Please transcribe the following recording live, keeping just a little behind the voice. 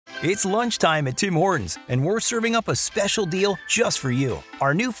It's lunchtime at Tim Hortons, and we're serving up a special deal just for you.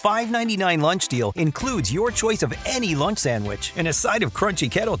 Our new $5.99 lunch deal includes your choice of any lunch sandwich and a side of crunchy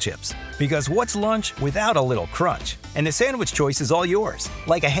kettle chips. Because what's lunch without a little crunch? And the sandwich choice is all yours,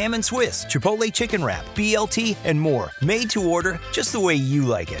 like a ham and Swiss, Chipotle chicken wrap, BLT, and more, made to order just the way you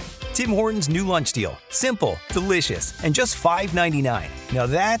like it. Tim Hortons' new lunch deal. Simple, delicious, and just $5.99. Now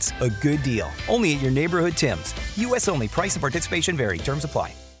that's a good deal. Only at your neighborhood Tim's. U.S. only. Price and participation vary. Terms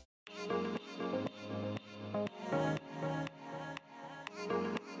apply.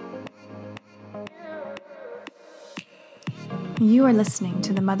 You are listening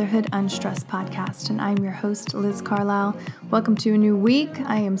to the Motherhood Unstressed podcast, and I'm your host, Liz Carlisle. Welcome to a new week.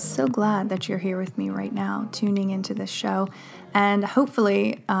 I am so glad that you're here with me right now, tuning into this show. And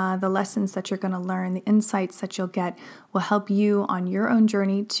hopefully the lessons that you're going to learn, the insights that you'll get will help you on your own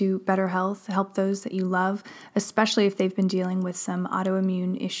journey to better health, help those that you love, especially if they've been dealing with some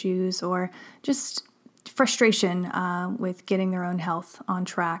autoimmune issues or just frustration with getting their own health on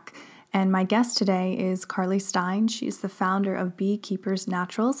track. And my guest today is Carly Stein. She's the founder of Beekeepers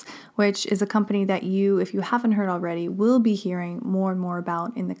Naturals, which is a company that you, if you haven't heard already, will be hearing more and more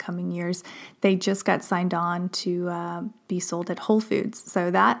about in the coming years. They just got signed on to be sold at Whole Foods. So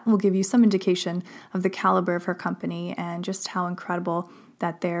that will give you some indication of the caliber of her company and just how incredible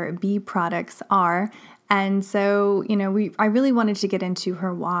that their bee products are. And so, I really wanted to get into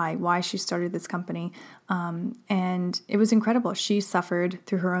her why she started this company. And it was incredible. She suffered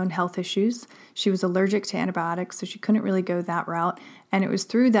through her own health issues. She was allergic to antibiotics, so she couldn't really go that route. And it was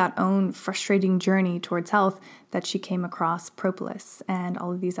through that own frustrating journey towards health that she came across propolis and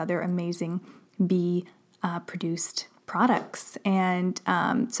all of these other amazing bee produced products. And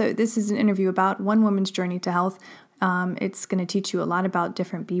so this is an interview about one woman's journey to health. It's going to teach you a lot about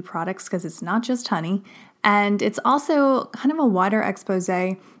different bee products because it's not just honey. And it's also kind of a wider expose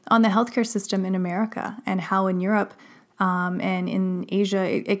on the healthcare system in America and how in Europe and in Asia,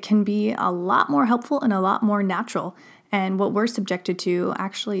 it can be a lot more helpful and a lot more natural. And what we're subjected to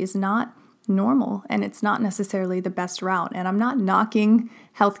actually is not normal, and it's not necessarily the best route. And I'm not knocking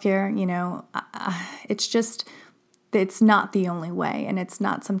healthcare, it's just... it's not the only way, and it's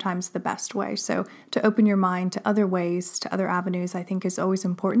not sometimes the best way. So to open your mind to other ways, to other avenues, I think is always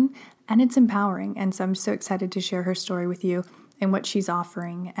important, and it's empowering. And so I'm so excited to share her story with you and what she's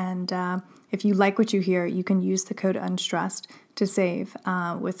offering. And if you like what you hear, you can use the code UNSTRESSED to save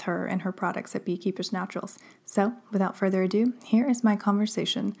with her and her products at Beekeepers Naturals. So without further ado, here is my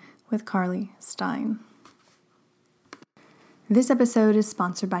conversation with Carly Stein. This episode is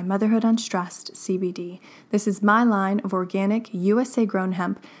sponsored by Motherhood Unstressed CBD. This is my line of organic, USA-grown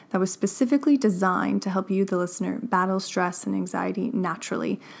hemp that was specifically designed to help you, the listener, battle stress and anxiety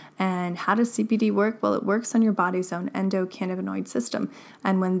naturally. And how does CBD work? Well, it works on your body's own endocannabinoid system.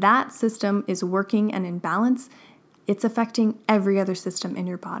 And when that system is working and in balance, it's affecting every other system in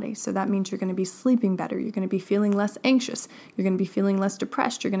your body. So that means you're going to be sleeping better. You're going to be feeling less anxious. You're going to be feeling less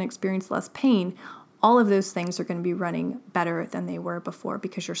depressed. You're going to experience less pain. All of those things are going to be running better than they were before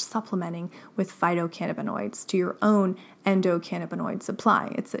because you're supplementing with phytocannabinoids to your own endocannabinoid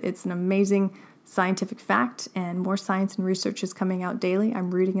supply. It's an amazing scientific fact, and more science and research is coming out daily.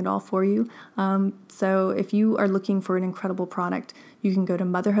 I'm reading it all for you. So if you are looking for an incredible product, you can go to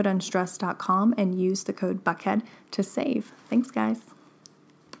motherhoodunstressed.com and use the code BUCKHEAD to save. Thanks, guys.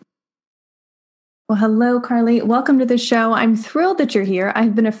 Well, hello, Carly. Welcome to the show. I'm thrilled that you're here.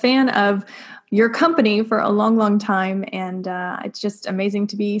 I've been a fan of your company for a long, long time, and it's just amazing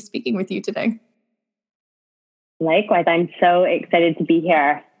to be speaking with you today. Likewise, I'm so excited to be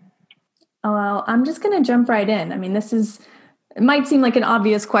here. Oh, well, I'm just going to jump right in. I mean, it might seem like an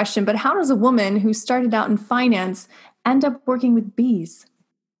obvious question, but how does a woman who started out in finance end up working with bees?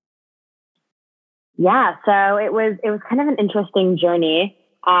 Yeah, so it was kind of an interesting journey.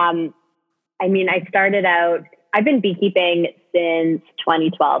 I started out, I've been beekeeping since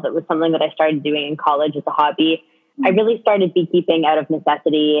 2012. It was something that I started doing in college as a hobby. I really started beekeeping out of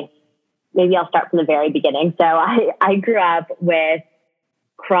necessity. Maybe I'll start from the very beginning. So I grew up with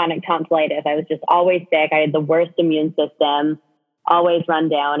chronic tonsillitis. I was just always sick. I had the worst immune system, always run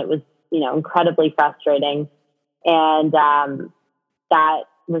down. It was, incredibly frustrating. And that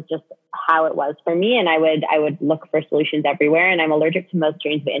was just how it was for me. And I would look for solutions everywhere. And I'm allergic to most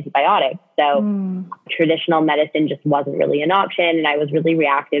strains of antibiotics. So traditional medicine just wasn't really an option. And I was really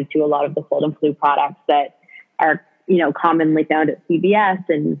reactive to a lot of the cold and flu products that are, commonly found at CVS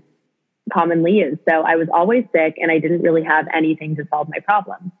and commonly used. So I was always sick and I didn't really have anything to solve my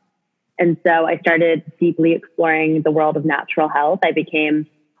problem. And so I started deeply exploring the world of natural health. I became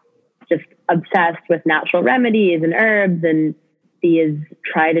just obsessed with natural remedies and herbs and these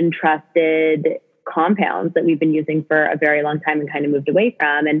tried and trusted compounds that we've been using for a very long time and kind of moved away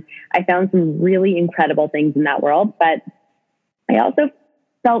from. And I found some really incredible things in that world, but I also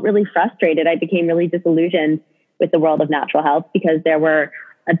felt really frustrated. I became really disillusioned with the world of natural health because there were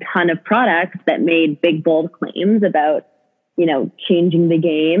a ton of products that made big, bold claims about, changing the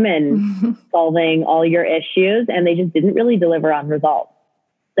game and solving all your issues. And they just didn't really deliver on results.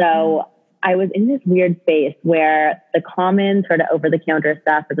 So I was in this weird space where the common sort of over-the-counter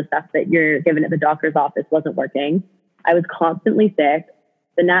stuff or the stuff that you're given at the doctor's office wasn't working. I was constantly sick.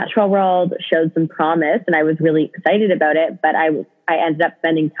 The natural world showed some promise and I was really excited about it, but I ended up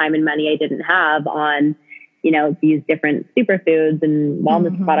spending time and money I didn't have on, these different superfoods and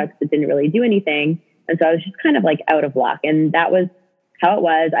wellness products that didn't really do anything. And so I was just kind of like out of luck. And that was how it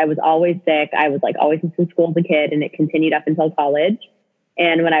was. I was always sick. I was like always in school as a kid, and it continued up until college.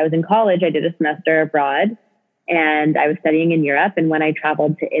 And when I was in college, I did a semester abroad and I was studying in Europe. And when I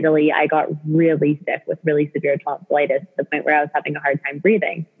traveled to Italy, I got really sick with really severe tonsillitis to the point where I was having a hard time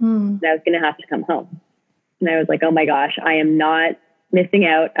breathing. And I was going to have to come home. And I was like, oh my gosh, I am not missing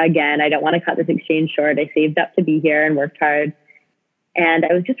out again. I don't want to cut this exchange short. I saved up to be here and worked hard. And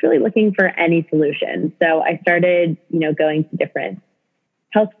I was just really looking for any solution. So I started, going to different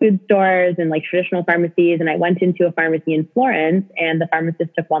health food stores and like traditional pharmacies. And I went into a pharmacy in Florence and the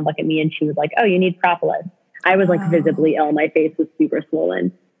pharmacist took one look at me and she was like, oh, you need propolis. I was like visibly ill. My face was super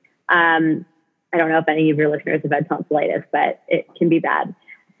swollen. I don't know if any of your listeners have had tonsillitis, but it can be bad.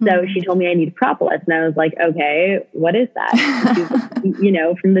 So she told me I need propolis. And I was like, okay, what is that? She was,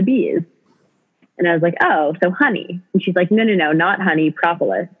 from the bees. And I was like, oh, so honey. And she's like, no, not honey,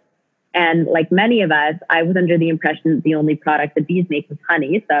 propolis. And like many of us, I was under the impression that the only product that bees make was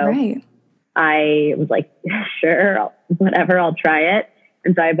honey. So I was like, sure, whatever, I'll try it.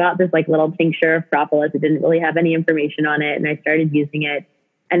 And so I bought this like little tincture of propolis. It didn't really have any information on it. And I started using it.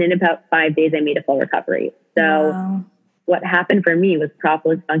 And in about 5 days, I made a full recovery. So what happened for me was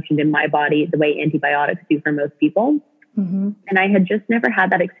propolis functioned in my body the way antibiotics do for most people. And I had just never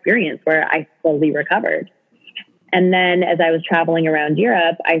had that experience where I fully recovered. And then as I was traveling around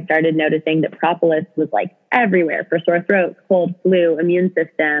Europe, I started noticing that propolis was like everywhere for sore throats, cold, flu, immune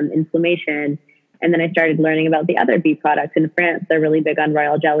system, inflammation. And then I started learning about the other bee products. In France, they're really big on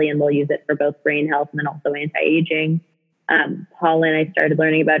royal jelly and they'll use it for both brain health and then also anti-aging. Pollen, I started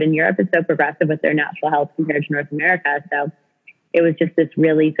learning about in Europe is so progressive with their natural health compared to North America. So it was just this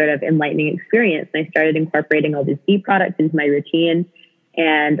really sort of enlightening experience. And I started incorporating all these bee products into my routine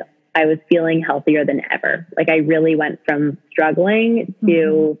and I was feeling healthier than ever. Like I really went from struggling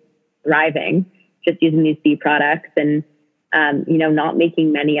to thriving just using these bee products and, not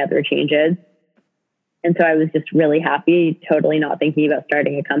making many other changes. And so I was just really happy, totally not thinking about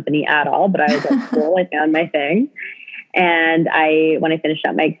starting a company at all, but I was like, cool, I found my thing. And when I finished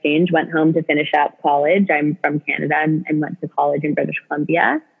up my exchange, went home to finish up college. I'm from Canada and went to college in British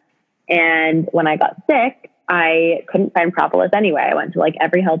Columbia. And when I got sick, I couldn't find propolis anyway. I went to like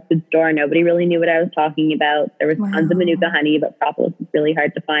every health food store. Nobody really knew what I was talking about. There was tons of Manuka honey, but propolis was really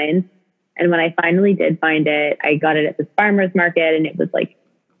hard to find. And when I finally did find it, I got it at this farmer's market and it was like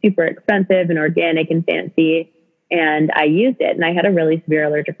super expensive and organic and fancy. And I used it and I had a really severe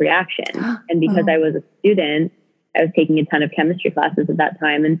allergic reaction. And because I was a student, I was taking a ton of chemistry classes at that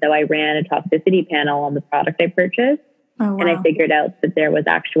time. And so I ran a toxicity panel on the product I purchased. And I figured out that there was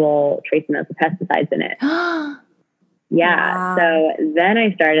actual trace amounts of pesticides in it. So then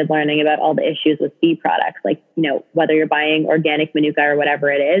I started learning about all the issues with bee products. Like, whether you're buying organic Manuka or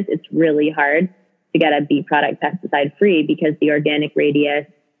whatever it is, it's really hard to get a bee product pesticide free because the organic radius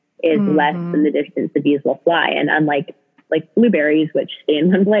is less than the distance the bees will fly. And unlike like blueberries, which stay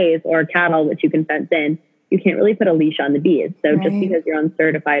in one place, or cattle, which you can fence in, you can't really put a leash on the bees. So just because you're on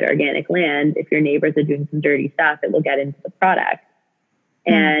certified organic land, if your neighbors are doing some dirty stuff, it will get into the product.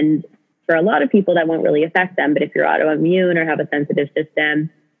 And for a lot of people, that won't really affect them. But if you're autoimmune or have a sensitive system,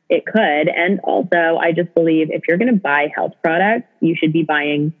 it could. And also, I just believe if you're going to buy health products, you should be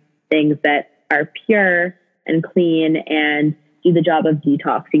buying things that are pure and clean and do the job of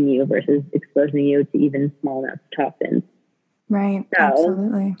detoxing you versus exposing you to even small amounts of toxins. Right. So,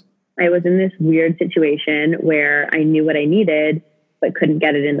 absolutely. I was in this weird situation where I knew what I needed, but couldn't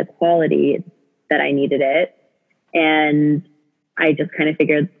get it in the quality that I needed it. And I just kind of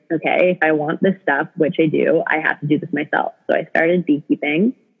figured, okay, if I want this stuff, which I do, I have to do this myself. So I started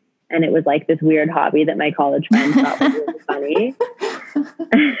beekeeping, and it was like this weird hobby that my college friends thought was really funny.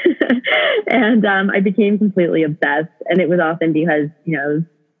 And I became completely obsessed. And it was often because,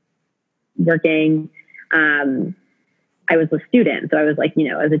 working I was a student. So I was like,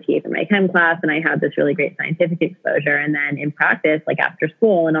 I was a TA for my chem class, and I had this really great scientific exposure. And then in practice, like after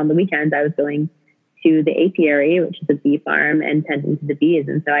school and on the weekends, I was going to the apiary, which is a bee farm, and tending to the bees.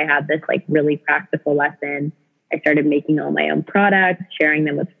 And so I had this like really practical lesson. I started making all my own products, sharing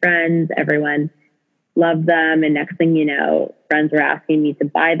them with friends. Everyone loved them. And next thing you know, friends were asking me to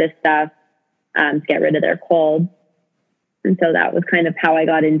buy this stuff to get rid of their colds. And so that was kind of how I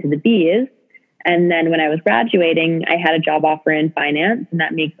got into the bees. And then when I was graduating, I had a job offer in finance, and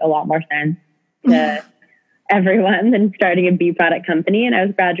that makes a lot more sense to everyone than starting a bee product company. And I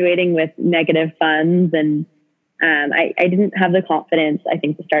was graduating with negative funds, and I didn't have the confidence, I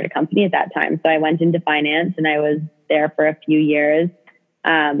think, to start a company at that time. So I went into finance, and I was there for a few years.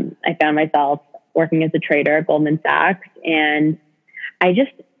 I found myself working as a trader at Goldman Sachs, and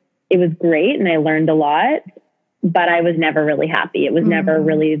it was great, and I learned a lot, but I was never really happy. It was never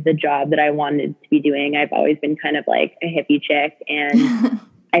really the job that I wanted to be doing. I've always been kind of like a hippie chick, and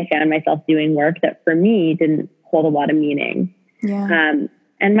I found myself doing work that for me didn't hold a lot of meaning. Yeah.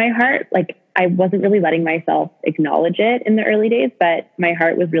 And my heart, like, I wasn't really letting myself acknowledge it in the early days, but my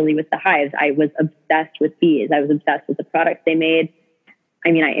heart was really with the hives. I was obsessed with bees. I was obsessed with the products they made.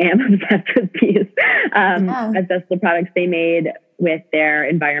 I mean, I am obsessed with bees. Obsessed with the products they made, with their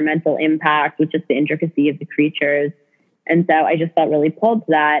environmental impact, with just the intricacy of the creatures. And so I just felt really pulled to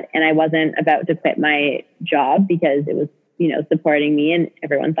that. And I wasn't about to quit my job because it was, supporting me, and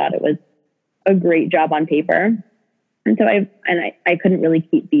everyone thought it was a great job on paper. And so I couldn't really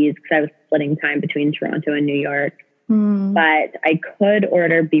keep bees because I was splitting time between Toronto and New York. But I could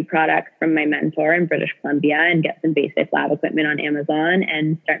order bee products from my mentor in British Columbia and get some basic lab equipment on Amazon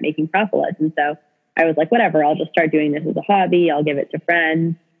and start making propolis. And so I was like, whatever, I'll just start doing this as a hobby. I'll give it to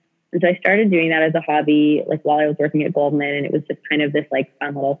friends. And so I started doing that as a hobby, like while I was working at Goldman. And it was just kind of this like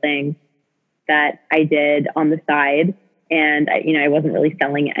fun little thing that I did on the side. And I wasn't really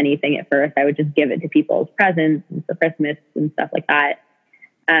selling anything at first. I would just give it to people as presents and for Christmas and stuff like that.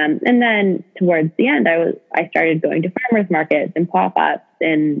 And then towards the end, I started going to farmers markets and pop-ups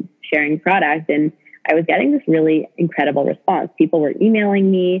and sharing product. And I was getting this really incredible response. People were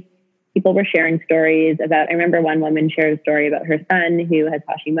emailing me. People were sharing stories about, I remember one woman shared a story about her son who has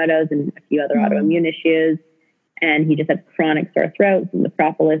Hashimoto's and a few other autoimmune issues. And he just had chronic sore throats, and the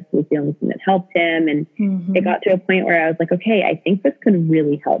propolis was the only thing that helped him. And it got to a point where I was like, okay, I think this could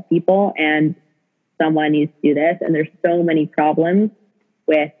really help people, and someone needs to do this. And there's so many problems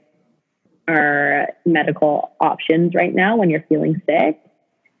with our medical options right now when you're feeling sick.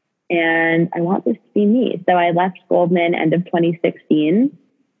 And I want this to be me. So I left Goldman end of 2016.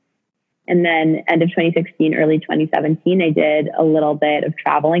 And then end of 2016, early 2017, I did a little bit of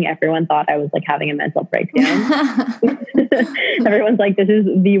traveling. Everyone thought I was like having a mental breakdown. Everyone's like, this is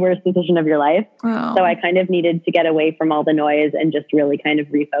the worst decision of your life. Oh. So I kind of needed to get away from all the noise and just really kind of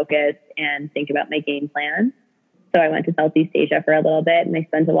refocus and think about my game plan. So I went to Southeast Asia for a little bit, and I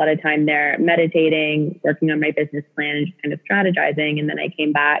spent a lot of time there meditating, working on my business plan, and just kind of strategizing. And then I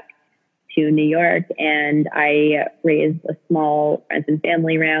came back to New York, and I raised a small friends and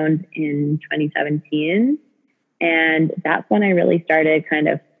family round in 2017. And that's when I really started kind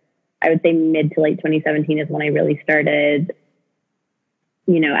of, I would say mid to late 2017 is when I really started,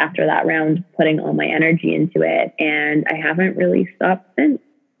 after that round, putting all my energy into it. And I haven't really stopped since.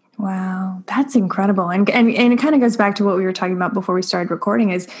 Wow, that's incredible. And it kind of goes back to what we were talking about before we started recording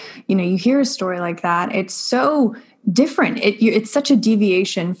is, you hear a story like that. It's so different. It's such a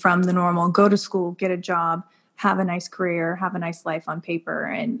deviation from the normal, go to school, get a job, have a nice career, have a nice life on paper,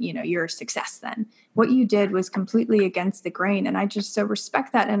 and, you're a success then. What you did was completely against the grain. And I just so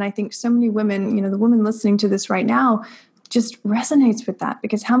respect that. And I think so many women, the woman listening to this right now just resonates with that,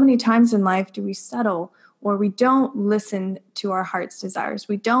 because how many times in life do we settle, or we don't listen to our heart's desires?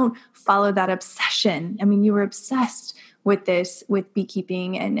 We don't follow that obsession. I mean, you were obsessed with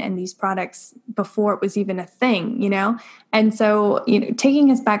beekeeping and these products before it was even a thing, And so,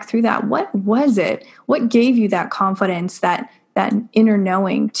 taking us back through that, what was it? What gave you that confidence, that inner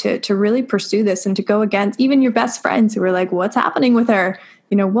knowing to really pursue this and to go against even your best friends who were like, what's happening with her?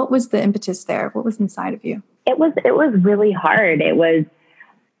 What was the impetus there? What was inside of you? It was really hard. It was,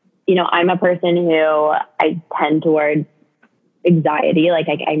 I'm a person who I tend towards anxiety. Like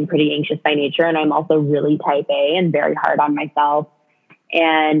I'm pretty anxious by nature, and I'm also really type A and very hard on myself.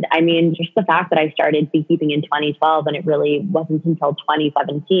 And I mean, just the fact that I started beekeeping in 2012, and it really wasn't until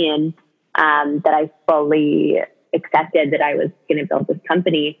 2017 that I fully accepted that I was going to build this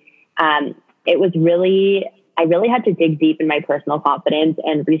company. It was really, I really had to dig deep in my personal confidence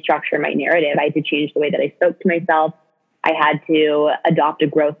and restructure my narrative. I had to change the way that I spoke to myself. I had to adopt a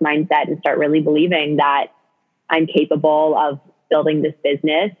growth mindset and start really believing that I'm capable of building this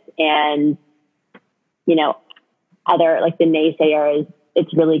business. And, other like the naysayers,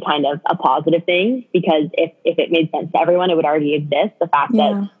 it's really kind of a positive thing, because if it made sense to everyone, it would already exist. The fact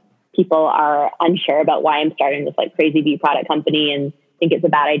that people are unsure about why I'm starting this like crazy bee product company and think it's a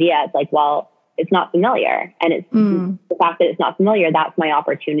bad idea. It's like, well, it's not familiar. And it's the fact that it's not familiar, that's my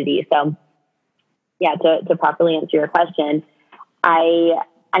opportunity. So yeah, to properly answer your question, I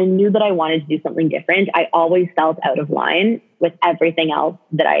knew that I wanted to do something different. I always felt out of line with everything else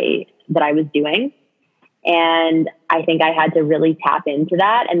that I was doing. And I think I had to really tap into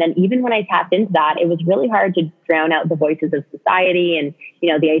that. And then even when I tapped into that, it was really hard to drown out the voices of society and,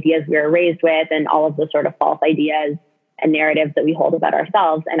 the ideas we were raised with and all of the sort of false ideas and narratives that we hold about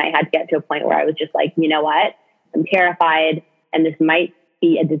ourselves. And I had to get to a point where I was just like, you know what? I'm terrified and this might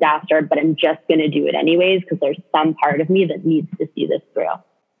be a disaster, but I'm just going to do it anyways, because there's some part of me that needs to see this through.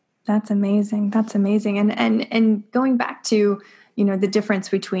 That's amazing. That's amazing. And going back to, the difference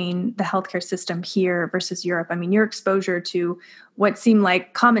between the healthcare system here versus Europe. I mean, your exposure to what seemed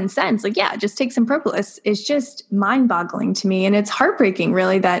like common sense, like, yeah, just take some propolis, is just mind-boggling to me. And it's heartbreaking,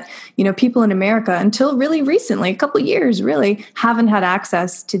 really, that, people in America, until really recently, a couple of years, really haven't had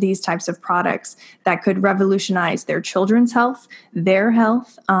access to these types of products that could revolutionize their children's health, their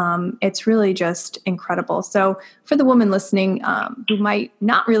health. It's really just incredible. So for the woman listening who might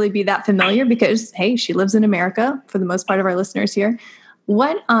not really be that familiar, because, hey, she lives in America, for the most part of our listeners here,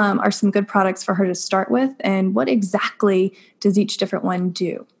 what are some good products for her to start with, and what exactly does each different one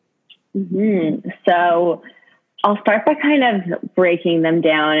do? Mm-hmm. So I'll start by kind of breaking them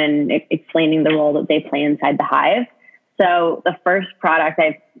down and explaining the role that they play inside the hive. So the first product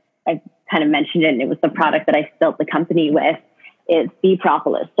I've kind of mentioned it, and it was the product that I built the company with, is bee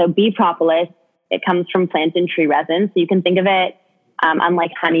propolis. So bee propolis, it comes from plant and tree resin. So you can think of it,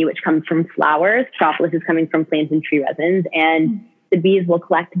 unlike honey, which comes from flowers, propolis is coming from plant and tree resins. And the bees will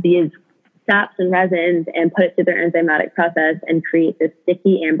collect these saps and resins and put it through their enzymatic process and create this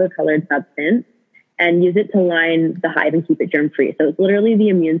sticky amber-colored substance and use it to line the hive and keep it germ-free. So it's literally the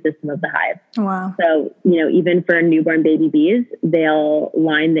immune system of the hive. Wow. So, even for newborn baby bees, they'll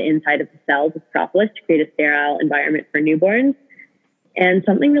line the inside of the cells with propolis to create a sterile environment for newborns. And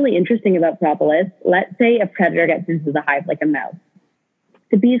something really interesting about propolis, let's say a predator gets into the hive like a mouse.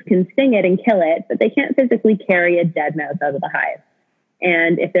 The bees can sting it and kill it, but they can't physically carry a dead mouse out of the hive.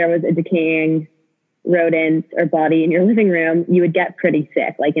 And if there was a decaying rodent or body in your living room, you would get pretty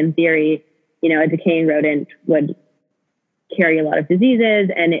sick. Like in theory, a decaying rodent would carry a lot of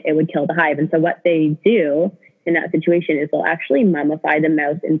diseases and it would kill the hive. And so what they do in that situation is they'll actually mummify the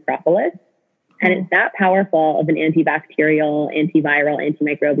mouse in propolis. And it's that powerful of an antibacterial, antiviral,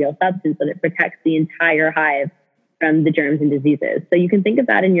 antimicrobial substance that it protects the entire hive from the germs and diseases. So you can think of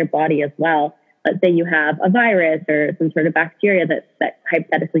that in your body as well. Let's say you have a virus or some sort of bacteria that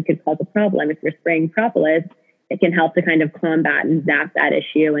hypothetically could cause a problem. If you're spraying propolis, it can help to kind of combat and zap that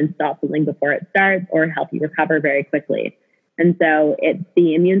issue and stop something before it starts, or help you recover very quickly. And so it's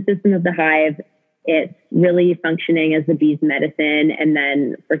the immune system of the hive. It's really functioning as the bee's medicine. And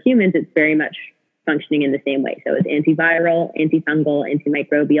then for humans, it's very much functioning in the same way. So it's antiviral, antifungal,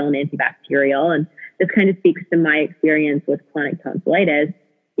 antimicrobial, and antibacterial. And this kind of speaks to my experience with chronic tonsillitis.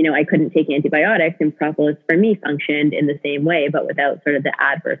 I couldn't take antibiotics, and propolis for me functioned in the same way, but without sort of the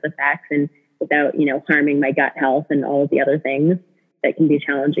adverse effects and without, harming my gut health and all of the other things that can be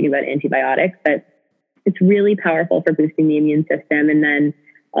challenging about antibiotics. But it's really powerful for boosting the immune system, and then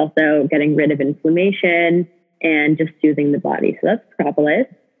also getting rid of inflammation and just soothing the body. So that's propolis.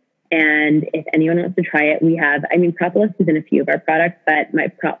 And if anyone wants to try it, propolis is in a few of our products, but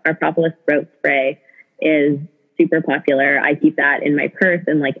our propolis throat spray is super popular. I keep that in my purse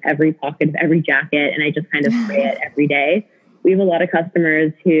and like every pocket of every jacket, and I just kind of spray it every day. We have a lot of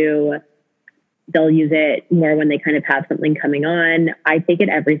customers who they'll use it more when they kind of have something coming on. I take it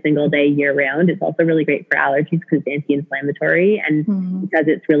every single day year round. It's also really great for allergies because it's anti-inflammatory, and because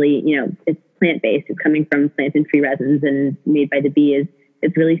it's really, it's plant-based. It's coming from plant and tree resins and made by the bees.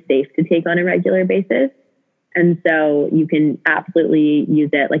 It's really safe to take on a regular basis. And so you can absolutely use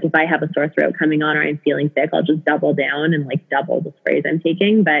it. Like if I have a sore throat coming on or I'm feeling sick, I'll just double down and like double the sprays I'm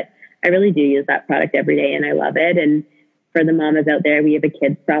taking. But I really do use that product every day and I love it. And for the mamas out there, we have a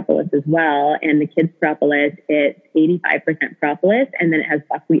kids propolis as well. And the kids propolis, it's 85% propolis, and then it has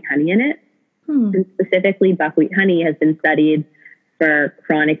buckwheat honey in it. And specifically, buckwheat honey has been studied for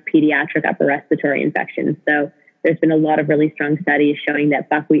chronic pediatric upper respiratory infections. So there's been a lot of really strong studies showing that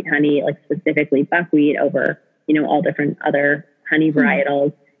buckwheat honey, like specifically buckwheat over, all different other honey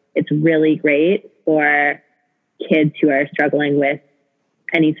varietals, it's really great for kids who are struggling with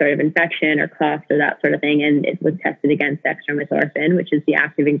any sort of infection or cough or that sort of thing. And it was tested against dextromethorphan, which is the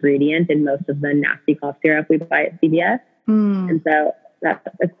active ingredient in most of the nasty cough syrup we buy at CVS. And so that's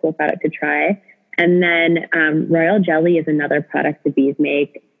a cool product to try. And then royal jelly is another product the bees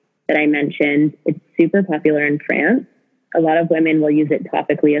make that I mentioned. It's super popular in France. A lot of women will use it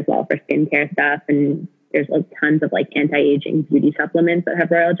topically as well for skincare stuff. And there's tons of like anti-aging beauty supplements that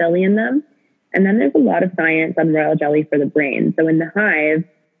have royal jelly in them. And then there's a lot of science on royal jelly for the brain. So in the hive,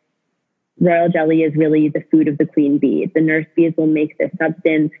 royal jelly is really the food of the queen bee. The nurse bees will make this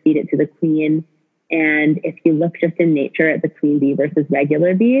substance, feed it to the queen. And if you look just in nature at the queen bee versus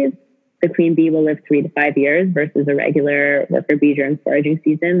regular bees, the queen bee will live 3 to 5 years versus a regular worker bee during foraging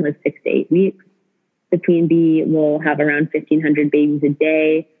season lives 6 to 8 weeks. The queen bee will have around 1,500 babies a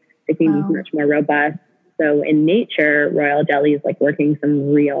day. The queen bee is much more robust. So in nature, royal jelly is like working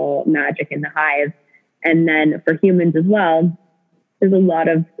some real magic in the hive. And then for humans as well, there's a lot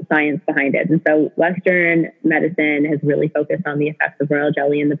of science behind it. And so Western medicine has really focused on the effects of royal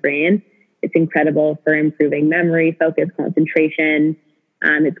jelly in the brain. It's incredible for improving memory, focus, concentration.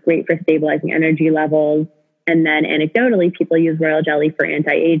 It's great for stabilizing energy levels. And then anecdotally, people use royal jelly for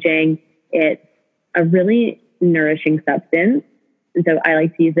anti-aging. It's a really nourishing substance. And so I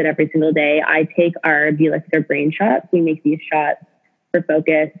like to use it every single day. I take our Beekeepers brain shots. We make these shots for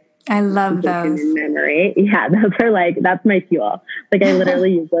focus. I love those. And memory. Yeah, those are like, that's my fuel. Like I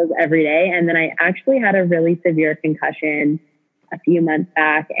literally use those every day. And then I actually had a really severe concussion a few months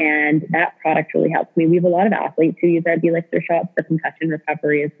back, and that product really helped me. We have a lot of athletes who use our Beekeepers shots for concussion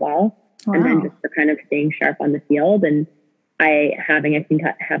recovery as well. Wow. And then just for kind of staying sharp on the field. And having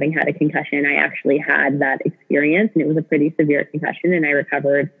had a concussion, I actually had that experience, and it was a pretty severe concussion, and I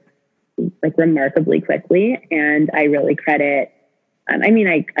recovered like remarkably quickly. And I really credit, I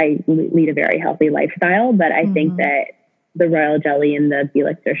lead a very healthy lifestyle, but I think that the royal jelly and the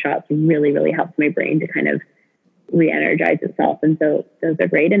Beekeepers shots really, really helped my brain to kind of re-energize itself. And so those are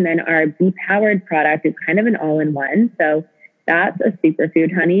great. And then our bee powered product is kind of an all-in-one. So that's a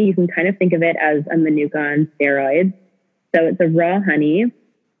superfood honey. You can kind of think of it as a manuka on steroids. So it's a raw honey.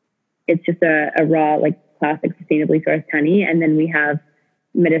 It's just a raw, like classic sustainably sourced honey. And then we have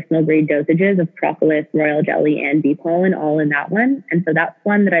medicinal grade dosages of propolis, royal jelly, and bee pollen all in that one. And so that's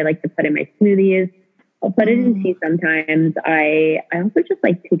one that I like to put in my smoothies. I'll put it in tea sometimes. I also just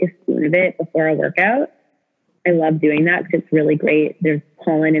like take a spoon of it before a workout. I love doing that because it's really great. There's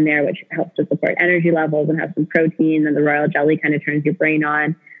pollen in there, which helps to support energy levels and have some protein. And the royal jelly kind of turns your brain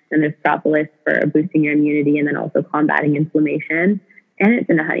on. And there's propolis for boosting your immunity and then also combating inflammation. And it's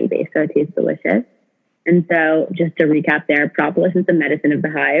in a honey base, so it tastes delicious. And so just to recap there, propolis is the medicine of the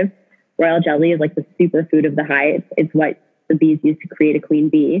hive. Royal jelly is like the superfood of the hive. It's what the bees use to create a queen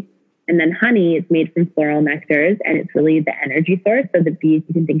bee. And then honey is made from floral nectars, and it's really the energy source. So the bees,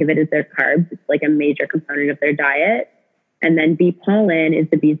 you can think of it as their carbs. It's like a major component of their diet. And then bee pollen is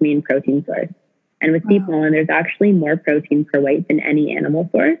the bee's main protein source. And with bee pollen, there's actually more protein per weight than any animal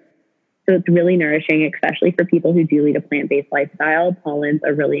source. So it's really nourishing, especially for people who do lead a plant-based lifestyle. Pollen's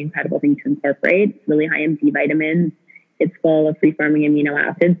a really incredible thing to incorporate. It's really high in B vitamins. It's full of free-forming amino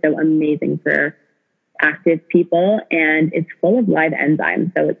acids, so amazing for active people. And it's full of live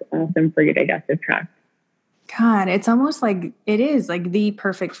enzymes, so it's awesome for your digestive tract. God, it's almost like it is like the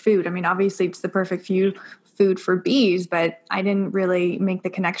perfect food. I mean, obviously it's the perfect food for bees, but I didn't really make the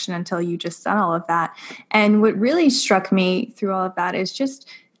connection until you just said all of that. And what really struck me through all of that is just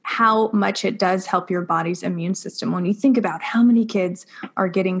how much it does help your body's immune system. When you think about how many kids are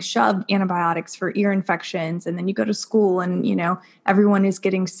getting shoved antibiotics for ear infections, and then you go to school and, everyone is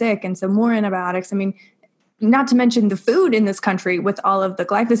getting sick. And so more antibiotics. I mean, not to mention the food in this country with all of the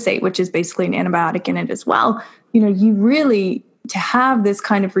glyphosate, which is basically an antibiotic in it as well. You really, to have this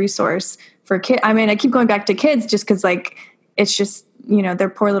kind of resource for kids. I mean, I keep going back to kids just because it's just, their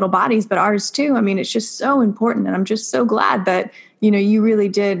poor little bodies, but ours too. I mean, it's just so important. And I'm just so glad that, you really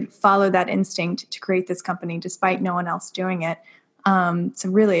did follow that instinct to create this company despite no one else doing it. So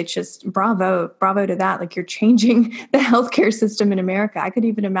really it's just bravo to that. Like you're changing the healthcare system in America. I could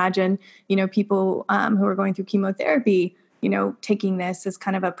even imagine, people who are going through chemotherapy, taking this as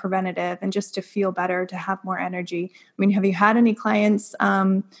kind of a preventative and just to feel better, to have more energy. I mean, have you had any clients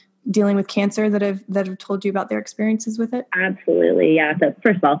dealing with cancer that have told you about their experiences with it? Absolutely. Yeah. So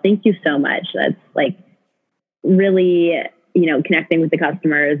first of all, thank you so much. That's like really, connecting with the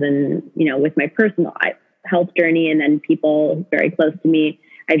customers and, with my personal health journey, and then people very close to me.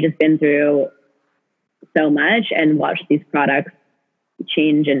 I've just been through so much and watched these products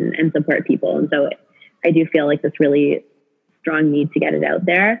change and support people. And so I do feel like this really strong need to get it out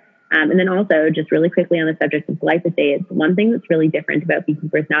there. And then also, just really quickly on the subject of glyphosate, one thing that's really different about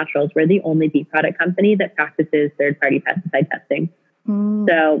Beekeepers Naturals, we're the only bee product company that practices third-party pesticide testing.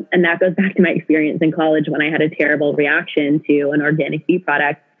 So, and that goes back to my experience in college when I had a terrible reaction to an organic bee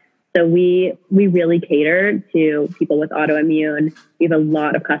product. So we really cater to people with autoimmune. We have a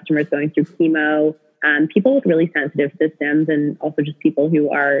lot of customers going through chemo, people with really sensitive systems, and also just people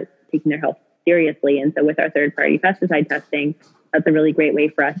who are taking their health seriously. And so with our third-party pesticide testing, that's a really great way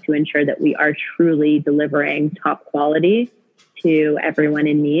for us to ensure that we are truly delivering top quality to everyone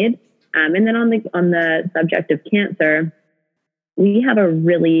in need. And then on the subject of cancer, we have a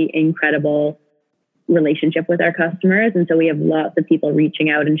really incredible relationship with our customers. And so we have lots of people reaching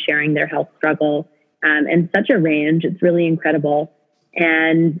out and sharing their health struggle, and such a range. It's really incredible.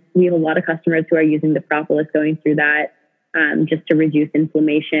 And we have a lot of customers who are using the propolis going through that, just to reduce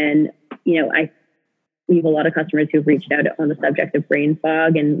inflammation. We have a lot of customers who've reached out on the subject of brain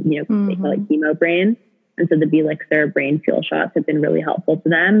fog and, they call it chemo brain. And so the Belixir brain fuel shots have been really helpful to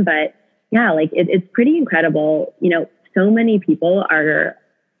them. But yeah, it's pretty incredible. So many people are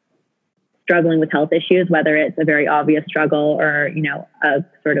struggling with health issues, whether it's a very obvious struggle or, a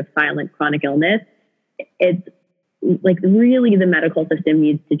sort of silent chronic illness. It's really the medical system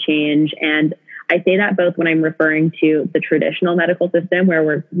needs to change. And I say that both when I'm referring to the traditional medical system where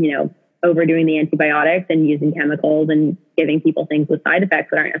we're, overdoing the antibiotics and using chemicals and giving people things with side effects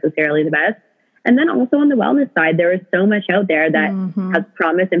that aren't necessarily the best. And then also on the wellness side, there is so much out there that has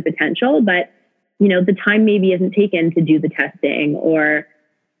promise and potential, but the time maybe isn't taken to do the testing, or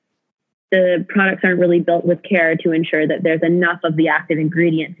the products aren't really built with care to ensure that there's enough of the active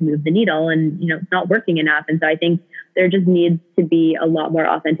ingredient to move the needle, and it's not working enough. And so I think there just needs to be a lot more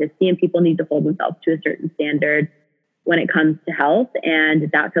authenticity, and people need to hold themselves to a certain standard when it comes to health. And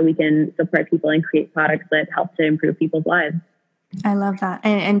that's how we can support people and create products that help to improve people's lives. I love that.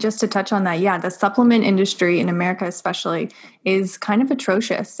 And just to touch on that, the supplement industry in America especially is kind of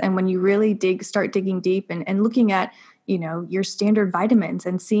atrocious. And when you really start digging deep and looking at, your standard vitamins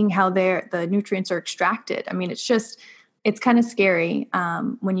and seeing how the nutrients are extracted, I mean, it's kind of scary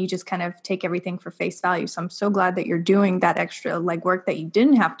when you just kind of take everything for face value. So I'm so glad that you're doing that extra legwork that you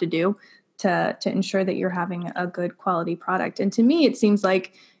didn't have to do to ensure that you're having a good quality product. And to me, it seems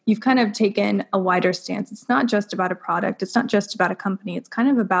like you've kind of taken a wider stance. It's not just about a product. It's not just about a company. It's kind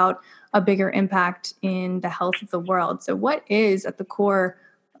of about a bigger impact in the health of the world. So what is at the core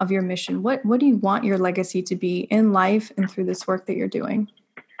of your mission? What do you want your legacy to be in life and through this work that you're doing?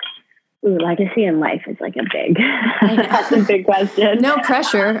 Ooh, legacy in life is that's a big question. No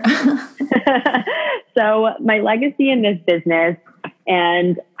pressure. So my legacy in this business,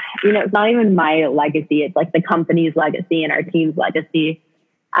 and it's not even my legacy. It's like the company's legacy and our team's legacy.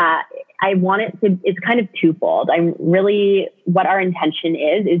 I want it's kind of twofold. What our intention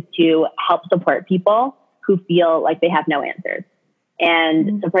is to help support people who feel like they have no answers,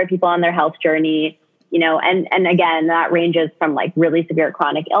 and support people on their health journey, and again, that ranges from really severe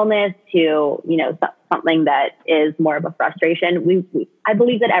chronic illness to, something that is more of a frustration. I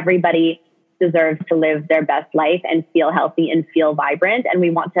believe that everybody deserves to live their best life and feel healthy and feel vibrant. And we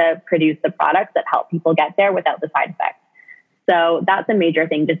want to produce the products that help people get there without the side effects. So that's a major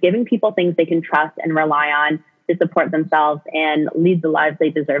thing, just giving people things they can trust and rely on to support themselves and lead the lives they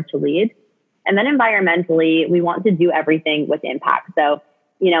deserve to lead. And then environmentally, we want to do everything with impact. So,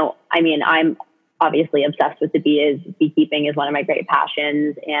 I'm obviously obsessed with the bees. Beekeeping is one of my great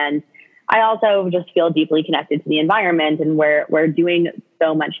passions. And I also just feel deeply connected to the environment, and we're doing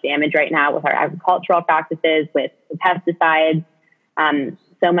so much damage right now with our agricultural practices, with the pesticides,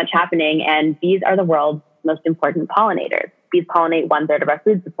 so much happening. And bees are the world's most important pollinators. Bees pollinate 1/3 of our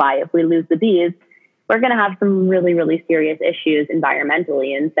food supply. If we lose the bees, we're going to have some really, really serious issues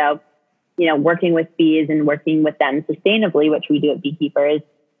environmentally. And so, working with bees and working with them sustainably, which we do at Beekeepers,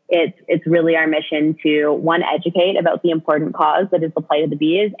 it's really our mission to, one, educate about the important cause that is the plight of the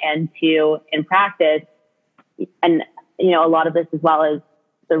bees, and two, in practice, and a lot of this as well as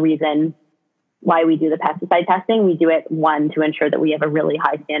the reason why we do the pesticide testing. We do it, one, to ensure that we have a really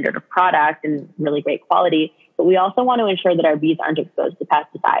high standard of product and really great quality, but we also want to ensure that our bees aren't exposed to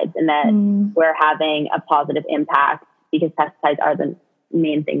pesticides and that we're having a positive impact, because pesticides are the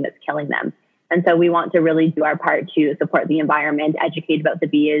main thing that's killing them. And so we want to really do our part to support the environment, educate about the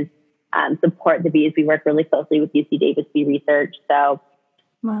bees, support the bees. We work really closely with UC Davis Bee Research. So,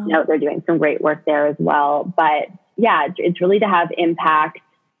 they're doing some great work there as well. But yeah, it's really to have impact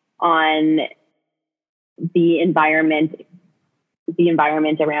on the environment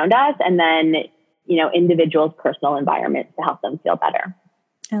around us, and then, individuals' personal environments to help them feel better.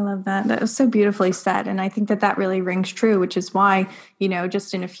 I love that. That was so beautifully said. And I think that that really rings true, which is why,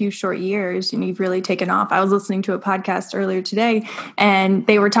 just in a few short years, you've really taken off. I was listening to a podcast earlier today and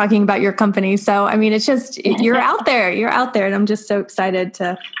they were talking about your company. So, I mean, it's just, you're out there. And I'm just so excited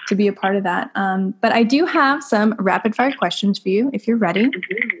to be a part of that. But I do have some rapid fire questions for you if you're ready.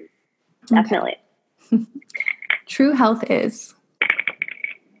 Definitely. Okay. True health is?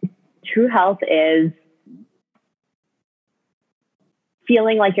 True health is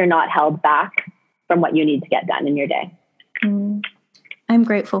feeling like you're not held back from what you need to get done in your day. I'm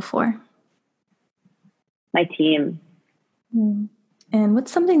grateful for? My team. And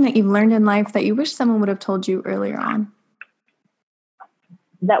what's something that you've learned in life that you wish someone would have told you earlier on?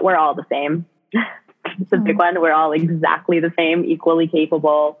 That we're all the same. It's a big one. We're all exactly the same, equally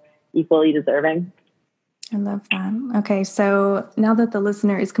capable, equally deserving. I love that. Okay, so now that the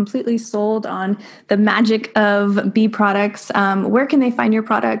listener is completely sold on the magic of bee products, where can they find your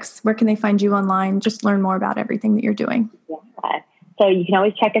products? Where can they find you online? Just learn more about everything that you're doing. Yeah. So you can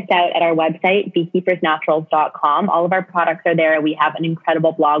always check us out at our website, beekeepersnaturals.com. All of our products are there. We have an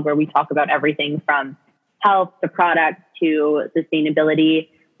incredible blog where we talk about everything from health to products to sustainability.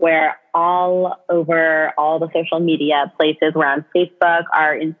 We're all over all the social media places. We're on Facebook.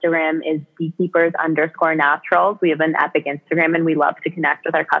 Our Instagram is Beekeepers_naturals. We have an epic Instagram and we love to connect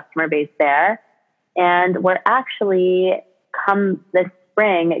with our customer base there. And we're actually, come this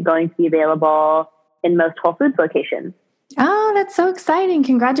spring, going to be available in most Whole Foods locations. Oh, that's so exciting.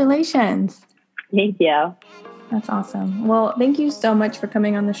 Congratulations. Thank you. That's awesome. Well, thank you so much for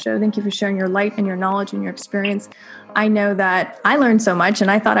coming on the show. Thank you for sharing your light and your knowledge and your experience. I know that I learned so much and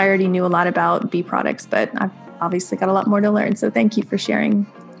I thought I already knew a lot about bee products, but I've obviously got a lot more to learn. So thank you for sharing.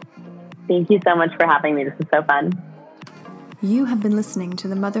 Thank you so much for having me. This is so fun. You have been listening to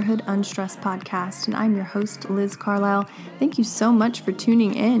the Motherhood Unstressed podcast, and I'm your host, Liz Carlisle. Thank you so much for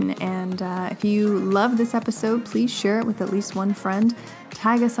tuning in. And if you love this episode, please share it with at least one friend.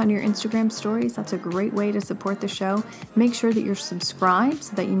 Tag us on your Instagram stories. That's a great way to support the show. Make sure that you're subscribed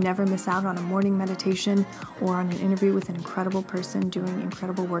so that you never miss out on a morning meditation or on an interview with an incredible person doing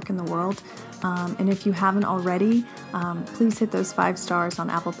incredible work in the world. And if you haven't already, please hit those 5 stars on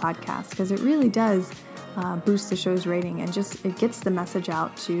Apple Podcasts because it really does boost the show's rating and just it gets the message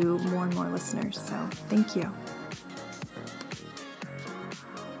out to more and more listeners. So thank you.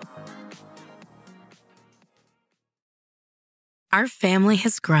 Our family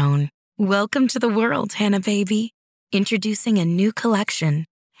has grown. Welcome to the world, Hannah baby. Introducing a new collection,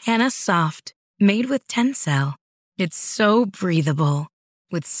 Hannah Soft, made with Tencel. It's so breathable,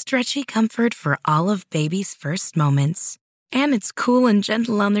 with stretchy comfort for all of baby's first moments. And it's cool and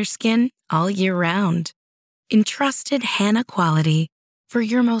gentle on their skin all year round. Entrusted Hannah quality for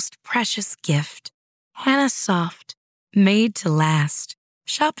your most precious gift. Hannah Soft, made to last.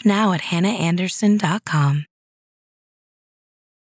 Shop now at hannahanderson.com.